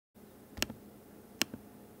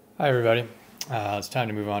Hi everybody. It's time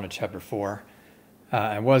to move on to chapter 4.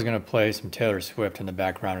 I was going to play some Taylor Swift in the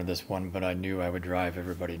background of this one, but I knew I would drive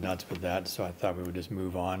everybody nuts with that, so I thought we would just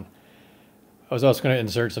move on. I was also going to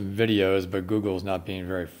insert some videos, but Google's not being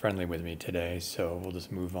very friendly with me today, so we'll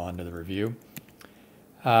just move on to the review.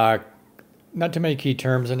 Not too many key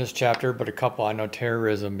terms in this chapter, but a couple. I know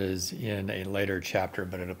terrorism is in a later chapter,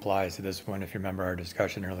 but it applies to this one. If you remember our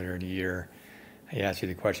discussion earlier in the year, I asked you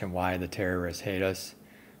the question, why the terrorists hate us.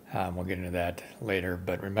 We'll get into that later,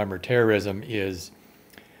 but remember, terrorism is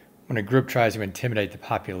when a group tries to intimidate the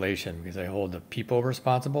population because they hold the people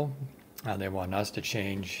responsible. They want us to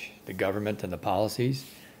change the government and the policies,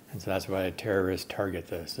 and so that's why terrorists target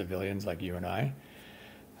the civilians like you and I.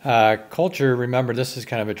 Culture, remember, this is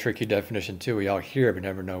kind of a tricky definition too. We all hear it, but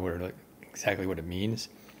never know exactly what it means.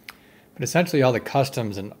 But essentially all the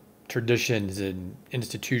customs and traditions and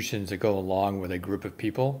institutions that go along with a group of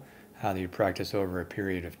people that you practice over a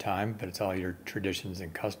period of time, but it's all your traditions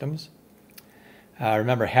and customs.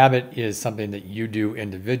 Remember, habit is something that you do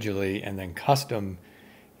individually, and then custom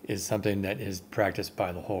is something that is practiced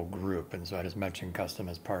by the whole group. And so I just mentioned custom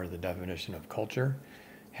as part of the definition of culture.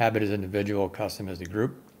 Habit is individual, custom is the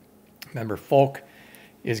group. Remember, folk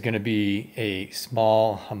is going to be a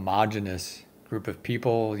small, homogeneous group of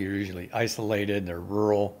people. You're usually isolated, they're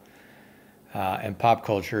rural. And pop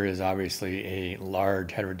culture is obviously a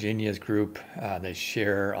large heterogeneous group. They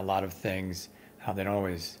share a lot of things. They don't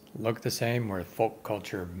always look the same, where folk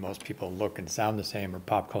culture, most people look and sound the same, or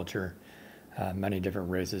pop culture, many different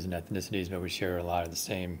races and ethnicities, but we share a lot of the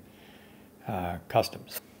same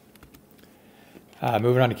customs.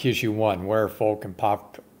 Moving on to QSU 1, where are folk and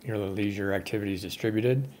pop leisure activities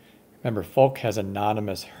distributed? Remember, folk has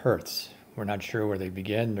anonymous hearths. We're not sure where they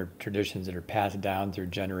begin. They're traditions that are passed down through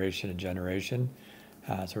generation to generation.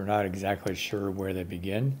 So we're not exactly sure where they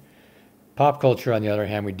begin. Pop culture, on the other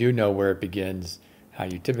hand, we do know where it begins.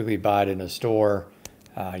 You typically buy it in a store.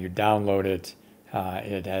 You download it.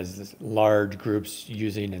 It has large groups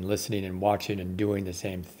using and listening and watching and doing the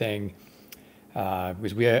same thing.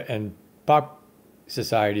 Because in pop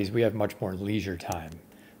societies, we have much more leisure time.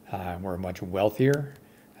 We're much wealthier.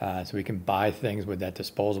 So we can buy things with that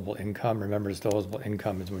disposable income. Remember, disposable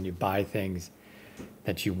income is when you buy things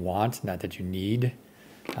that you want, not that you need.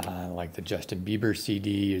 Like the Justin Bieber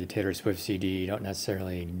CD or the Taylor Swift CD, you don't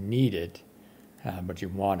necessarily need it, but you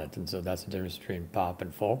want it. And so that's the difference between pop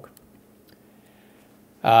and folk.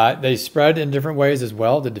 They spread in different ways as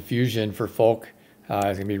well. The diffusion for folk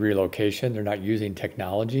is going to be relocation. They're not using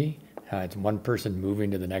technology. It's one person moving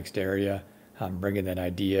to the next area, bringing that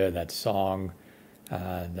idea, that song,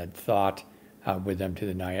 that thought with them to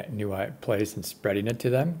the new place and spreading it to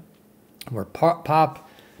them. Where pop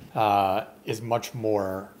is much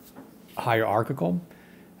more hierarchical.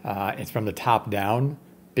 It's from the top down,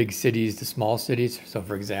 big cities to small cities. So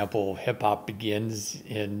for example, hip hop begins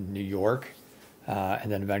in New York and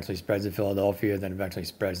then eventually spreads to Philadelphia, then eventually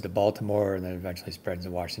spreads to Baltimore, and then eventually spreads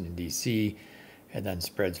to Washington, D.C., and then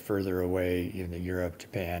spreads further away even to Europe,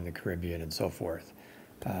 Japan, the Caribbean, and so forth.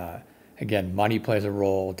 Again, money plays a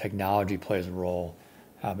role, technology plays a role,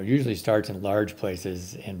 but usually starts in large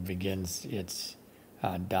places and begins its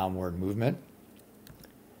downward movement.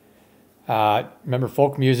 Remember,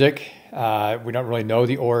 folk music, we don't really know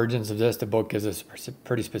the origins of this. The book gives us a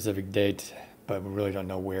pretty specific date, but we really don't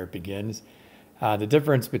know where it begins. The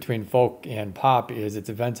difference between folk and pop is its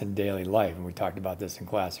events in daily life, and we talked about this in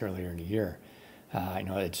class earlier in the year.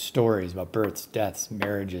 It's stories about births, deaths,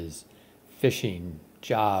 marriages, fishing,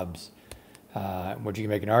 jobs. What you can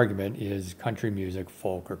make an argument is country music,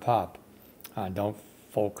 folk, or pop. Don't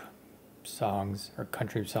folk songs or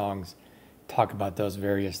country songs talk about those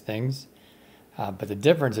various things? But the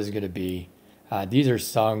difference is going to be these are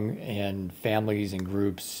sung in families and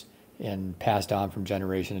groups and passed on from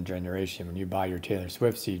generation to generation. When you buy your Taylor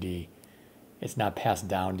Swift CD, it's not passed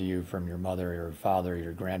down to you from your mother or your father or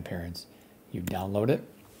your grandparents. You download it,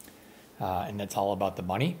 and it's all about the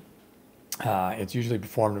money. It's usually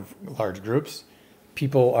performed in large groups.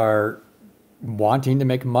 People are wanting to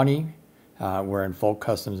make money, where in folk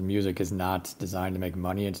customs music is not designed to make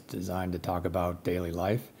money. It's designed to talk about daily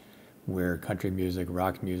life, where country music,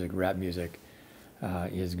 rock music, rap music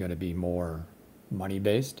is going to be more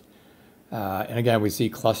money-based. And again, we see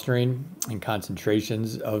clustering and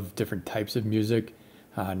concentrations of different types of music.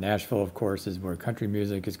 Nashville, of course, is where country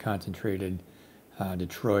music is concentrated.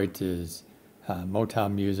 Detroit is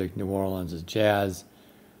Motown music. New Orleans is jazz.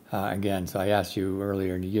 Again, so I asked you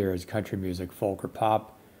earlier in the year, is country music folk or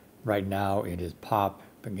pop? Right now it is pop,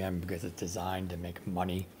 again, because it's designed to make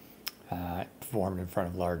money, performed in front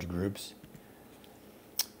of large groups.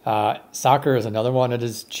 Soccer is another one that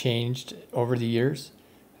has changed over the years.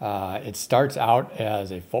 It starts out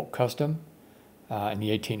as a folk custom. In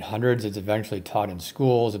the 1800s, it's eventually taught in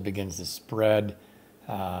schools. It begins to spread.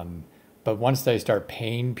 But once they start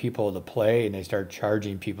paying people to play and they start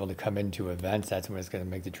charging people to come into events, that's when it's going to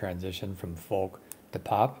make the transition from folk to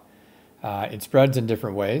pop. It spreads in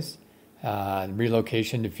different ways.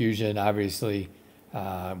 Relocation, diffusion, obviously,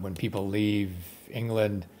 when people leave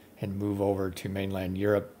England and move over to mainland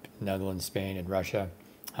Europe, Netherlands, Spain, and Russia,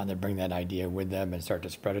 they bring that idea with them and start to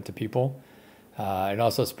spread it to people. It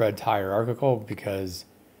also spreads hierarchical because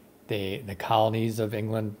the colonies of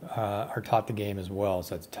England are taught the game as well.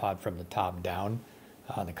 So it's taught from the top down,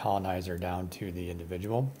 the colonizer down to the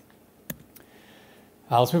individual.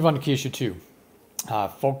 Let's move on to key issue 2.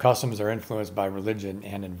 Folk customs are influenced by religion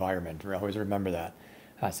and environment. Always remember that.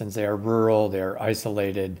 Since they are rural, they're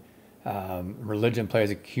isolated, religion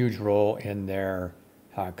plays a huge role in their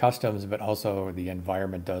customs, but also the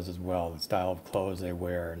environment does as well. The style of clothes they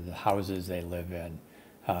wear, the houses they live in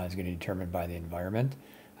is going to be determined by the environment.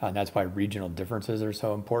 And that's why regional differences are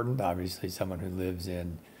so important. Obviously, someone who lives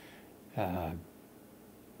in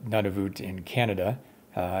Nunavut in Canada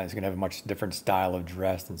is going to have a much different style of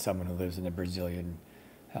dress than someone who lives in the Brazilian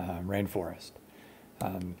rainforest.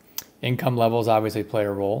 Income levels obviously play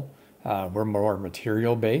a role. We're more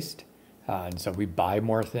material based, and so we buy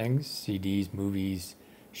more things, CDs, movies,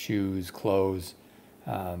 shoes, clothes.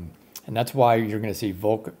 And that's why you're going to see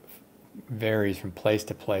Volk varies from place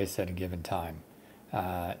to place at a given time.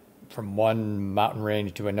 From one mountain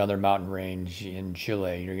range to another mountain range in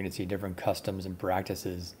Chile, you're going to see different customs and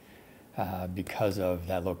practices because of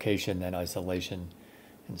that location and isolation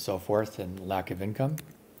and so forth and lack of income.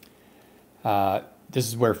 This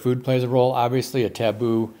is where food plays a role. Obviously, a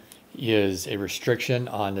taboo is a restriction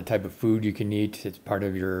on the type of food you can eat. It's part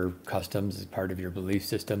of your customs, it's part of your belief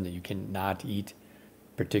system that you cannot eat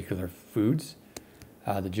particular foods.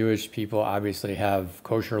 The Jewish people obviously have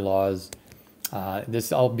kosher laws.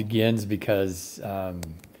 This all begins because of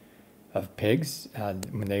pigs.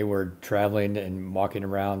 When they were traveling and walking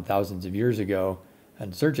around thousands of years ago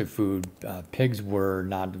in search of food, pigs were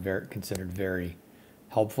not considered very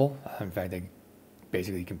helpful. In fact, they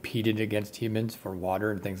basically competed against humans for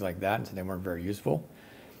water and things like that, and so they weren't very useful.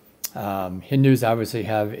 Hindus obviously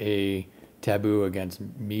have a taboo against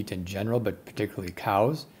meat in general, but particularly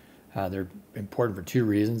cows. They're important for 2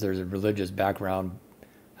 reasons. There's a religious background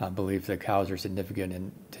belief that cows are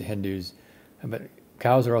significant to Hindus, but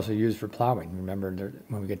cows are also used for plowing. Remember,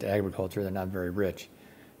 when we get to agriculture, they're not very rich,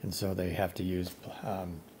 and so they have to use,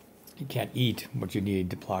 you can't eat what you need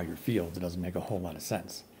to plow your fields. It doesn't make a whole lot of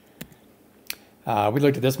sense. We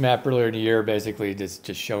looked at this map earlier in the year, basically just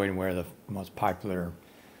showing where the most popular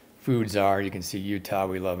foods are. You can see Utah,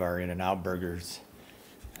 we love our In-N-Out burgers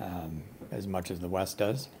as much as the West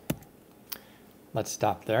does. Let's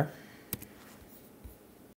stop there.